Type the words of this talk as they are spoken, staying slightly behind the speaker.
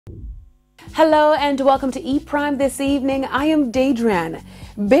Hello and welcome to E Prime this evening. I am Daedran.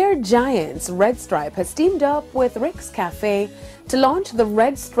 Bear Giants Red Stripe has teamed up with Rick's Cafe to launch the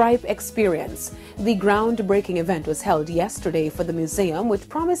Red Stripe Experience. The groundbreaking event was held yesterday for the museum, which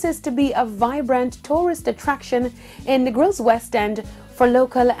promises to be a vibrant tourist attraction in Negril's West End for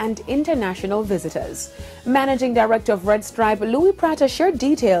local and international visitors. Managing Director of Red Stripe, Louis Prata, shared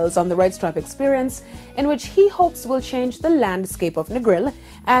details on the Red Stripe Experience, in which he hopes will change the landscape of Negril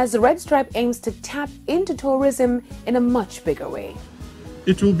as Red Stripe aims to tap into tourism in a much bigger way.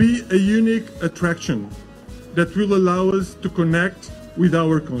 It will be a unique attraction that will allow us to connect with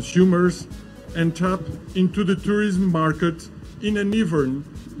our consumers and tap into the tourism market in an even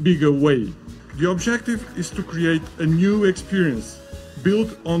bigger way. The objective is to create a new experience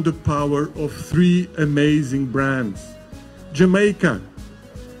built on the power of three amazing brands: Jamaica,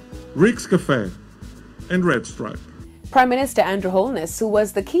 Rick's Cafe, and Red Stripe. Prime Minister Andrew Holness, who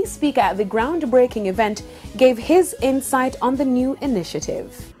was the key speaker at the groundbreaking event, gave his insight on the new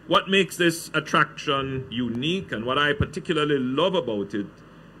initiative. What makes this attraction unique and what I particularly love about it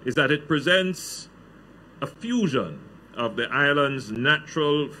is that it presents a fusion of the island's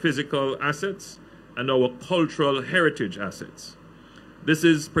natural physical assets and our cultural heritage assets. This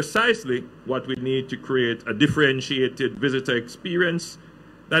is precisely what we need to create a differentiated visitor experience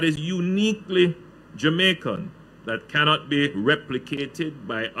that is uniquely Jamaican, that cannot be replicated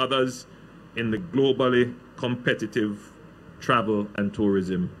by others in the globally competitive travel and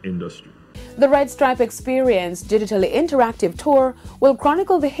tourism industry. The Red Stripe Experience digitally interactive tour will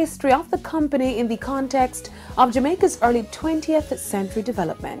chronicle the history of the company in the context of Jamaica's early 20th century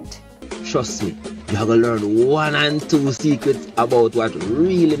development. Trust me, you're going to learn 1 and 2 secrets about what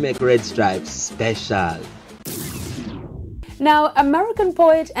really make Red Stripe special. Now, American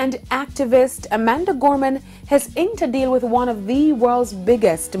poet and activist Amanda Gorman has inked a deal with one of the world's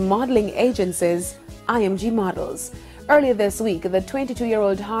biggest modeling agencies, IMG Models. Earlier this week, the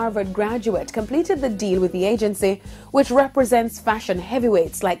 22-year-old Harvard graduate completed the deal with the agency, which represents fashion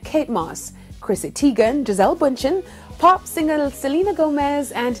heavyweights like Kate Moss, Chrissy Teigen, Gisele Bündchen, pop singer Selena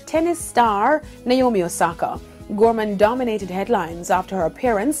Gomez, and tennis star Naomi Osaka. Gorman dominated headlines after her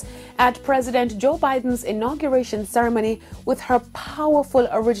appearance at President Joe Biden's inauguration ceremony with her powerful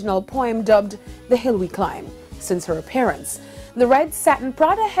original poem dubbed "The Hill We Climb." Since her appearance, the red satin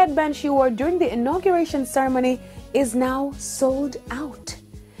Prada headband she wore during the inauguration ceremony is now sold out.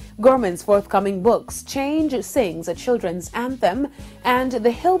 Gorman's forthcoming books, Change Sings, a children's anthem, and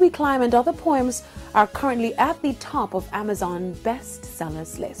The Hill We Climb and other poems are currently at the top of Amazon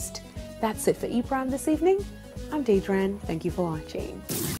bestsellers list. That's it for E Prime this evening. I'm Daedran. Thank you for watching.